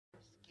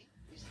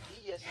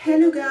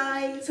Hello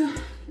guys,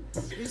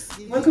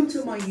 welcome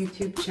to my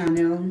YouTube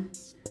channel.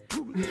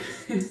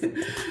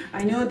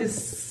 I know this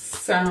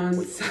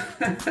sounds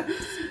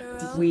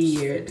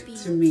weird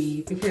to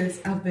me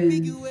because I've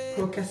been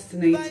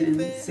procrastinating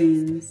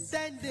since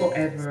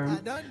forever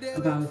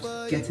about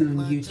getting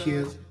on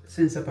YouTube,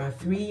 since about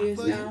 3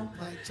 years now,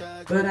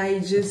 but I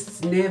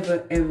just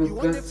never ever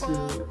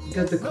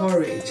got the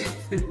courage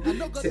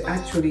to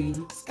actually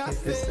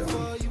get this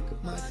done.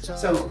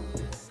 So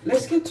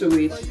let's get to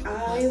it.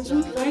 I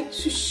would like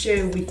to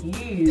share with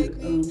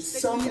you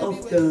some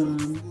of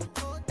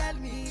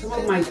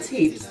my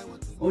tips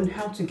on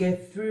how to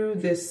get through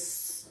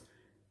this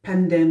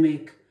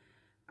pandemic.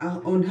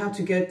 On how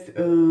to get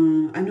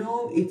I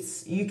know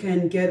you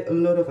can get a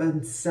lot of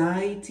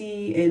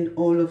anxiety and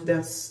all of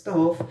that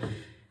stuff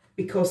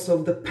because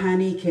of the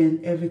panic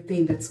and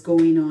everything that's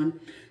going on.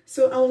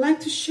 So I would like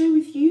to share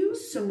with you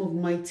some of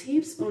my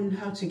tips on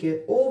how to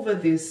get over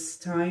this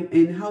time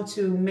and how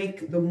to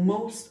make the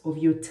most of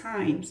your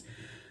times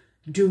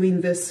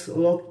during this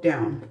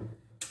lockdown.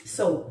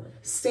 So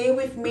stay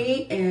with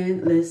me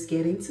and let's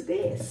get into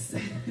this.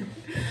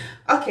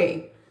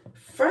 Okay,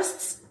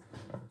 first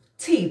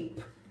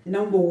tip,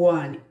 number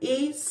one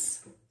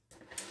is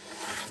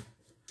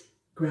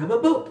grab a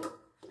book.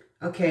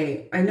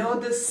 Okay, I know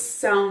this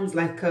sounds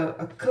like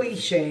a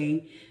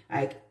cliche,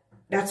 like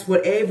that's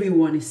what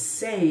everyone is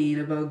saying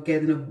about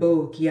getting a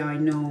book. Yeah, I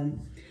know.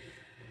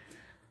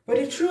 But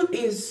the truth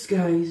is,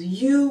 guys,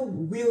 you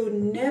will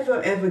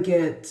never ever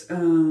get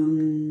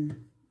too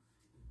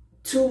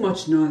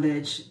much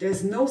knowledge.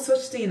 There's no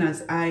such thing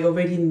as I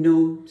already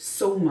know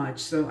so much,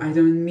 so I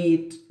don't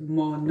need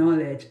more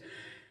knowledge.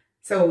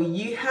 So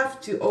you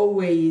have to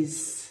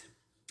always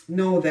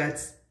know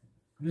that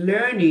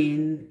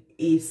learning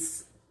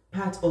is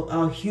part of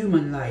our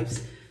human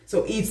lives.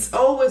 So it's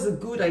always a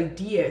good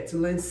idea to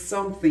learn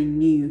something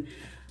new.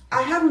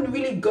 I haven't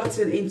really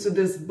gotten into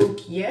this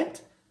book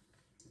yet,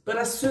 but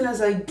as soon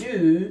as I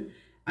do,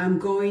 I'm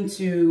going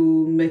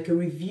to make a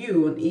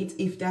review on it.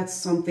 If that's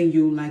something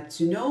you'd like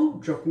to know,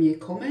 drop me a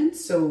comment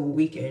so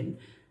we can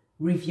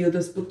review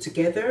this book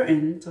together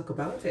and talk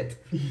about it.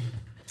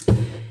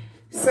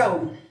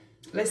 So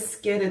let's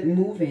get it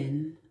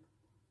moving.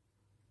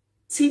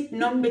 Tip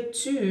number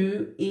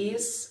 2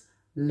 is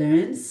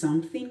learn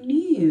something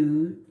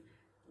new.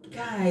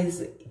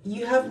 Guys,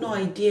 you have no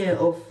idea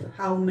of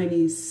how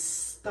many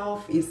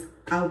stuff is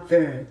out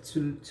there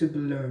to be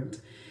learned.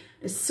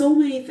 There's so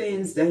many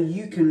things that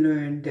you can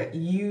learn that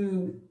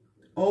you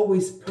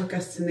always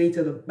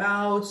procrastinated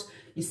about.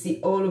 You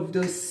see all of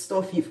those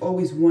stuff you've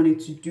always wanted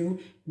to do.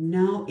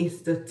 Now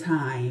is the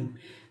time.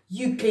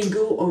 You can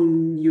go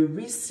on your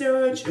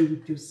research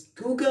and just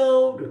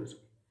Google.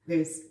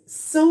 There's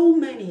so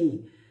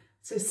many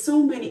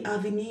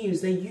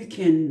avenues that you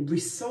can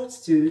resort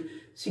to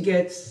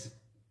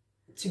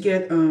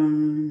get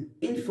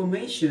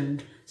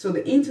information. So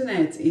the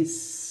internet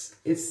is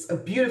a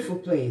beautiful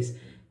place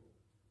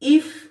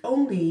if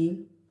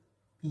only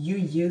you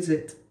use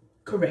it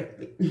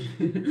correctly.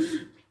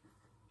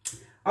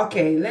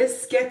 Okay,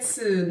 let's get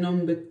to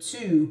number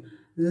 2.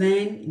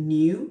 Learn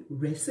new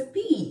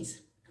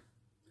recipes.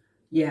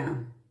 Yeah,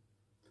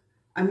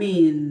 I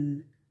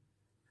mean,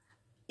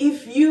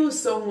 if you're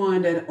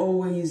someone that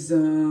always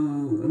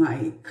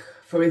like,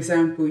 for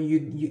example,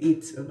 you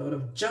eat a lot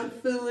of junk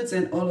foods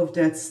and all of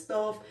that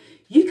stuff,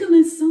 you can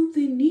learn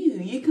something new.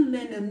 You can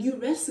learn a new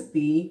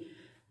recipe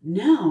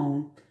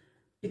now,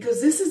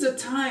 because this is the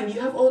time. You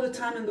have all the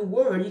time in the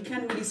world. You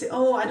can't really say,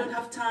 oh, I don't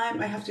have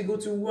time, I have to go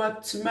to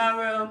work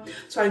tomorrow,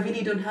 so I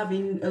really don't have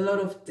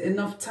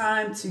enough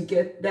time to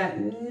get that.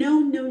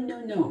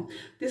 No.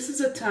 This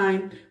is a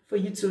time for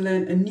you to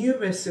learn a new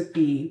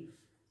recipe.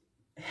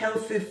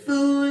 Healthy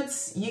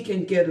foods, you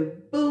can get a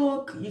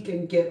book, you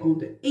can get on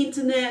the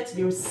internet.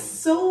 There's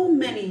so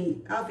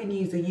many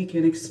avenues that you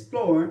can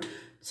explore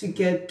to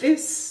get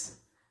this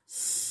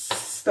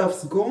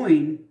stuff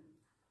going.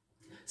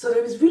 So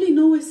there is really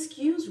no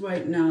excuse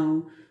right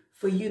now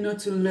for you not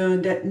to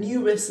learn that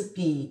new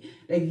recipe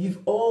that you've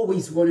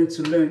always wanted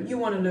to learn. You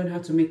want to learn how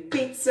to make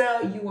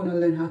pizza, you want to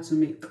learn how to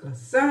make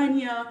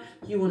lasagna,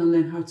 you want to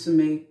learn how to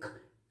make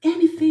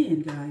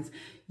anything, guys.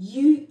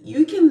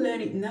 You can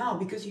learn it now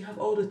because you have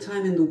all the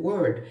time in the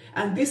world,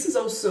 and this is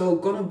also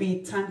gonna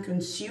be time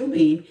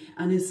consuming,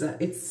 and it's a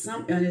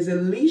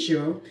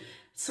leisure,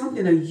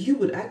 something that you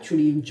would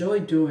actually enjoy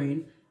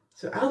doing.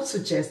 So I would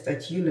suggest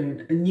that you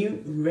learn a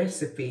new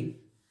recipe.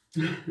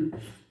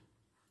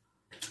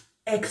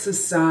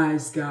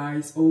 Exercise,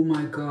 guys. Oh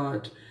my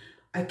God,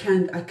 I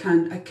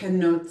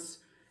cannot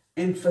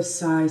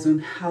emphasize on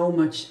how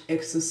much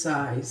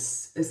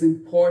exercise is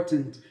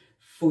important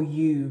for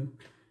you.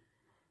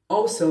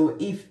 Also,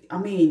 if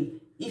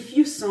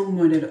you're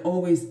someone that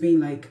always been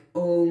like,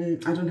 oh,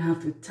 I don't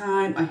have the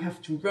time, I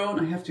have to run,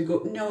 I have to go.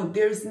 No,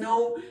 there's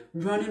no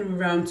running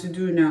around to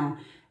do now.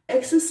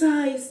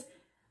 Exercise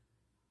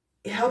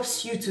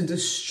helps you to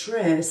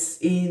distress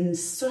in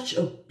such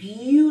a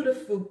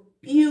beautiful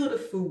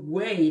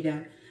way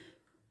that,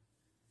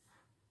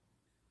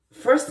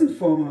 first and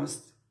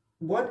foremost,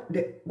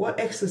 what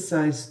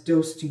exercise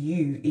does to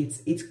you,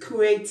 it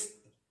creates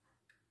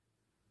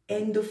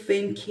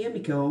endorphin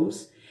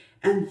chemicals,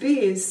 and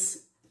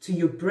this to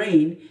your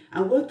brain.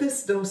 And what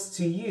this does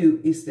to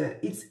you is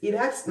that it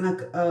acts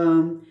like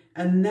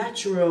a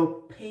natural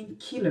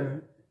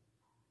painkiller.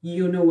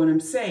 You know what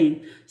I'm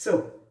saying?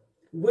 So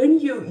when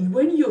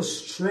you're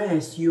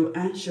stressed, you're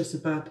anxious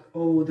about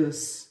all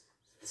this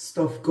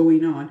stuff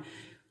going on,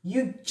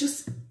 you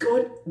just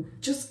go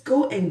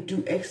and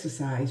do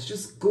exercise.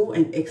 Just go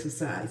and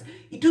exercise.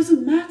 It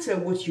doesn't matter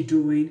what you're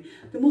doing.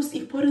 The most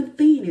important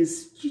thing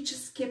is you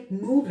just keep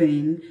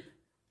moving.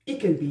 It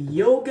can be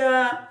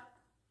yoga,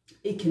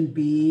 it can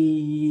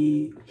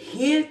be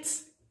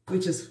HIIT,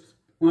 which is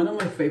one of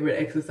my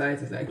favorite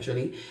exercises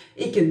actually.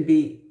 It can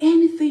be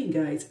anything,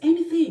 guys,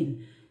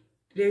 anything.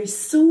 There is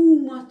so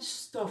much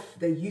stuff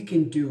that you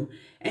can do,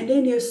 and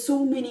then there's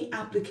so many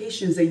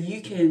applications that you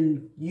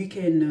can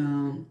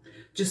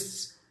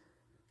just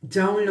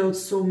download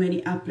so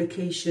many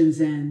applications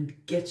and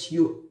get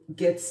your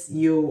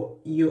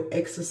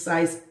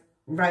exercise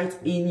right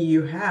in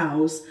your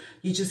house.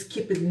 You just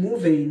keep it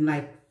moving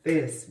like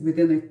this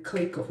within a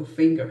click of a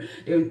finger.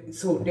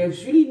 So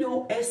there's really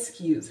no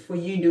excuse for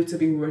you not to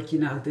be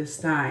working out this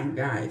time,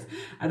 guys.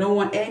 I don't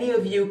want any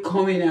of you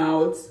coming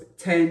out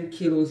 10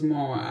 kilos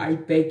more. I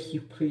beg you,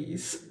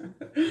 please.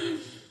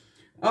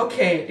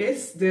 Okay,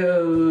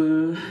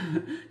 the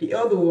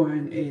other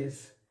one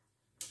is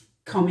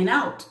coming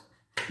out.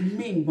 I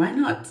mean, why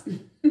not?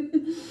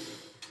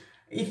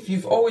 If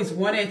you've always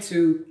wanted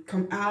to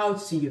come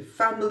out to your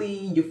family,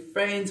 your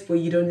friends, but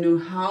you don't know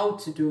how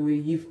to do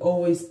it, you've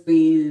always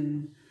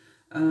been,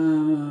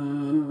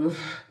 you've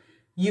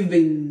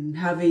been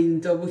having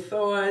double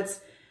thoughts,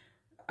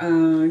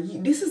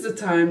 this is the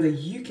time that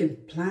you can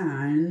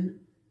plan.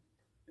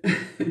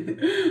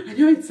 I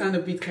know it sounds a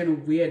bit kind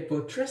of weird,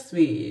 but trust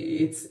me,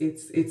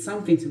 it's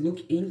something to look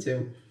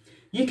into.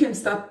 You can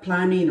start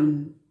planning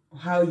on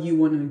how you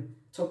want to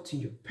talk to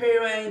your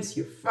parents,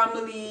 your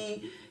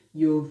family,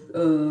 your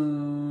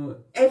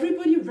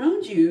everybody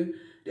around you.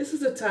 This is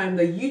the time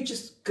that you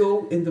just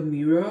go in the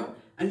mirror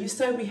and you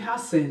start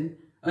rehearsing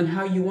on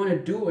how you want to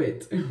do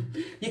it.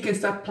 You can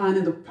start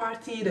planning the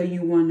party that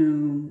you want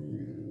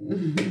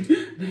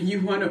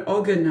to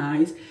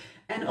organize.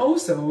 And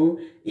also,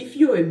 if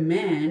you're a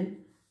man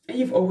and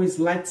you've always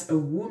liked a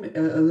woman,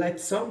 a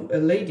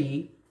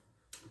lady,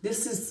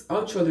 this is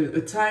actually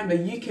a time that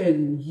you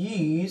can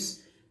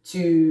use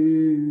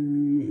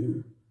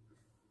to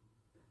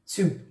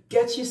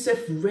get yourself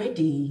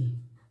ready.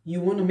 You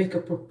want to make a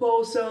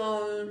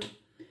proposal,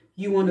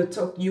 you want to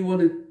talk, you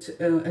want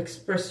to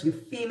express your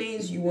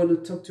feelings, you want to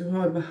talk to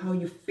her about how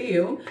you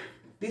feel.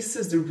 This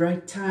is the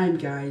right time,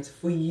 guys,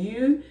 for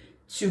you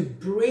to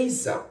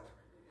brace up.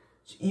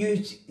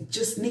 You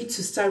just need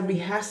to start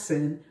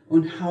rehearsing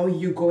on how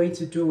you're going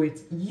to do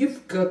it.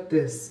 You've got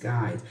this,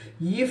 guys.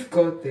 You've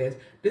got this.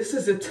 This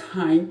is a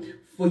time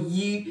for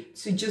you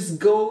to just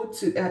go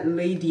to that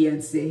lady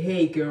and say,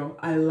 hey girl,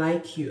 I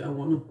like you. I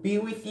want to be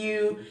with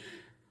you.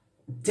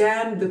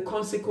 Damn the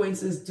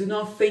consequences. Do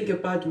not think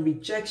about the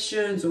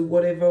rejections or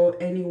whatever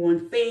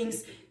anyone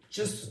thinks.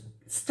 Just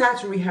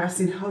start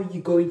rehearsing how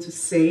you're going to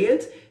say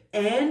it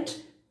and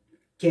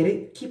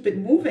keep it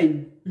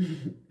moving.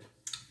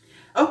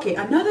 Okay,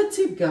 another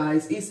tip,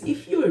 guys, is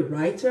if you're a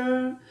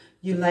writer,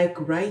 you like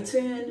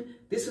writing,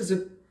 this is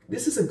a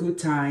good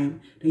time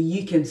that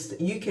you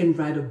can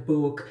write a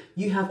book.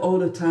 You have all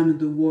the time in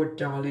the world,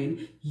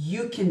 darling.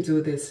 You can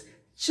do this.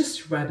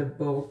 Just write a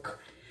book.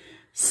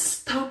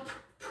 Stop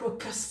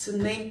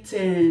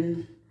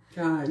procrastinating,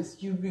 guys.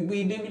 We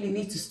really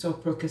need to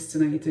stop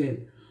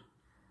procrastinating.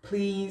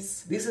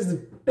 Please, this is the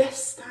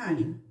best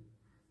time.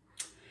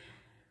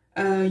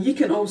 You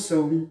can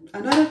also,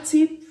 another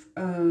tip,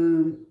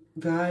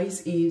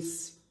 guys,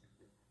 is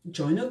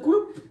join a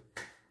group.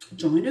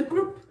 Join a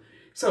group.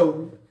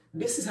 So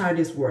this is how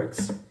this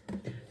works.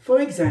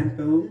 For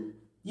example,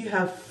 you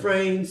have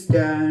friends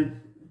that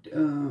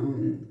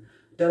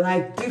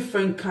like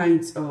different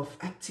kinds of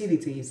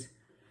activities,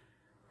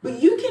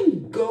 but you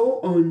can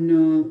go on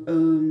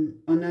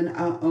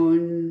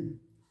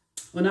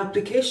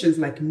applications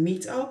like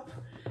Meetup.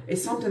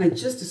 It's something I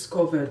just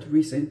discovered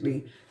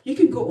recently. You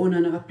can go on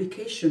an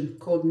application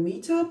called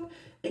Meetup,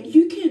 and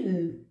you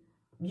can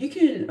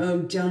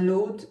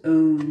download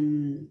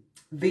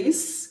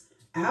this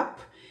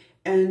app,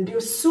 and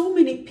there's so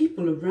many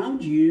people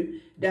around you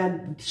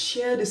that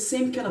share the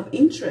same kind of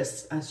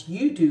interests as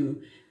you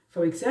do.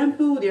 For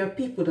example, there are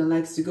people that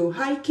like to go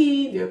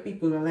hiking, there are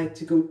people that like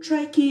to go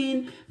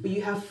trekking, but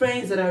you have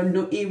friends that are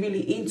not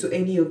really into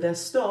any of that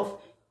stuff.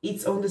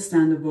 It's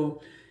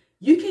understandable.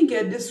 You can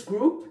get this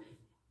group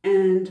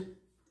and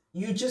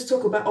you just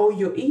talk about all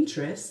your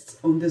interests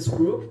on this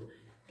group.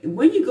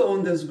 When you go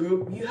on this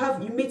group, you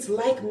meet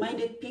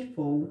like-minded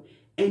people,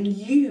 and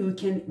you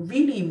can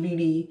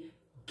really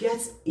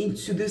get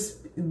into this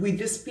with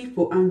these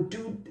people and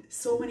do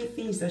so many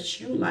things that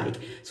you like.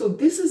 So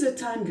this is a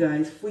time,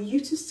 guys, for you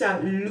to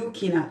start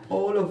looking at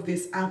all of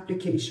these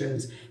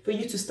applications, for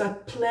you to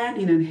start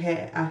planning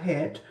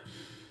ahead.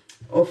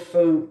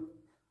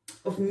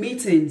 of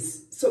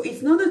meetings. So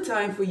it's not a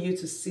time for you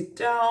to sit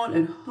down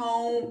at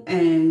home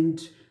and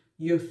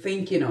you're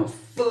thinking of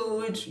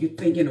food, you're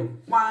thinking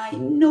of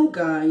wine. No,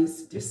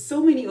 guys, there's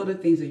so many other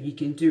things that you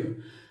can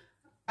do.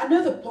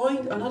 Another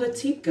point, another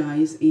tip,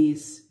 guys,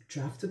 is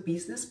draft a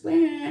business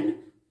plan.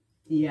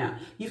 Yeah,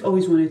 you've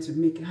always wanted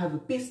to have a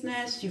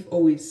business. You've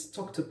always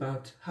talked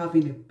about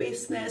having a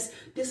business.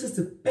 This is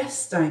the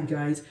best time,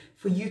 guys,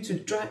 for you to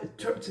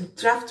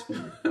draft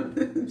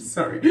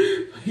sorry,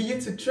 for you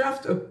to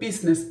draft a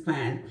business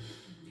plan.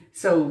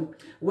 So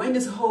when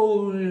this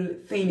whole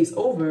thing is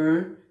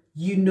over,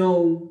 you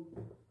know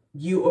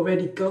you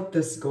already got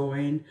this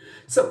going.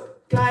 So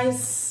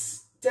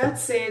guys,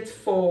 that's it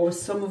for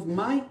some of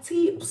my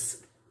tips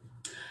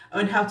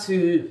on how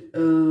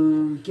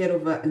to get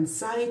over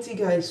anxiety.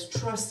 Guys,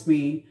 trust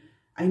me,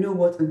 I know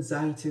what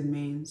anxiety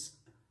means.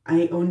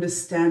 I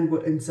understand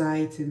what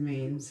anxiety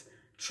means.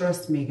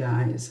 Trust me,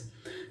 guys.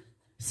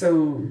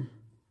 So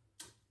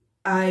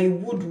I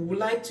would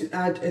like to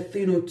add a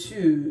thing or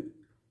two.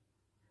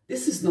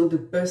 This is not the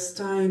best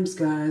times,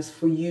 guys,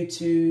 for you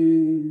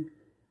to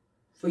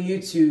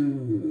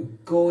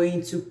go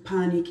into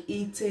panic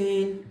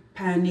eating,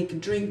 panic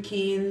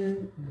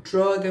drinking,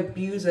 drug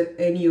abuse, or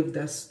any of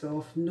that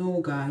stuff.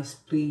 No, guys,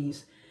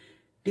 please.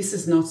 This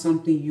is not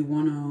something you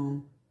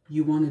wanna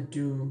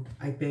do.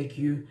 I beg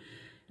you.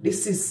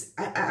 This is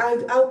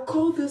I'll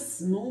call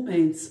this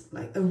moment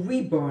like a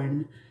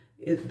reborn.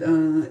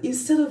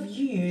 Instead of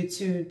you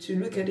to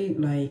look at it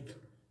like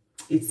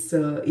it's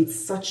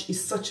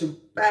such a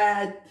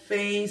bad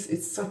phase,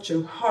 it's such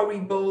a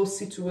horrible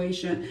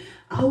situation,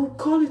 I'll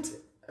call it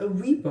a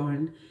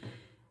reborn.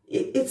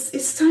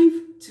 It's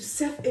time to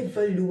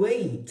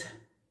self-evaluate.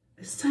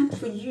 It's time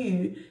for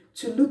you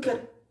to look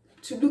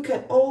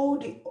at all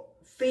the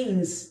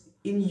things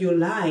in your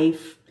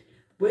life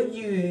where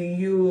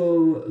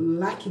you're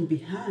lacking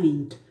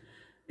behind.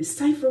 It's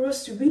time for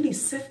us to really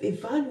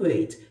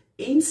self-evaluate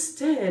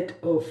instead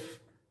of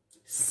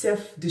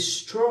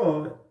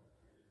self-destroy.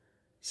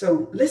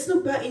 So let's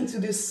not buy into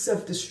this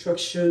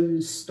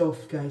self-destruction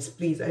stuff, guys.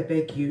 Please, I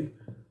beg you.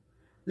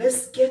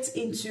 Let's get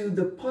into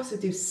the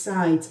positive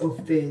sides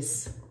of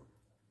this.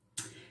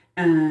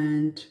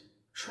 And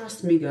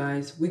trust me,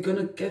 guys, we're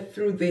gonna get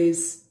through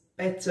this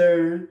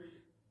better,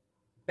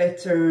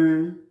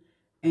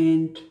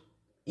 and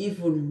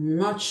even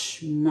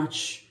much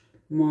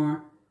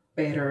more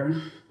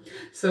better.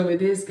 So with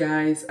this,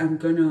 guys, I'm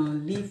gonna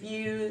leave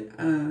you.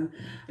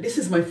 This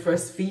is my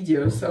first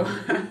video, so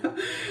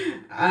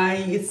I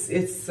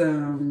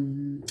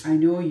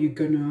know you're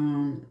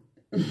gonna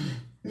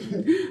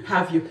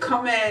have your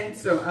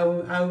comments, so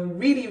I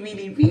really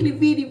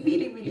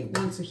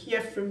want to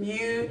hear from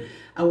you.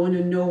 I want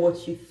to know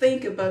what you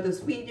think about this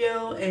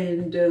video,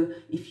 and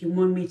if you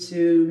want me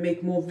to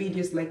make more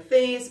videos like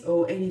this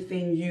or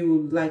anything you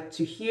would like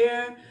to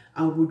hear,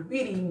 I would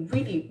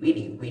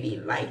really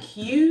like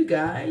you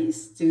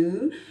guys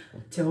to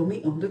tell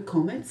me on the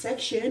comment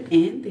section,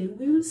 and then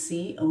we will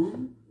see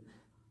on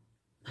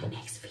my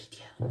next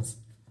videos.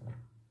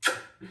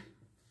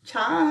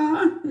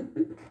 Ciao.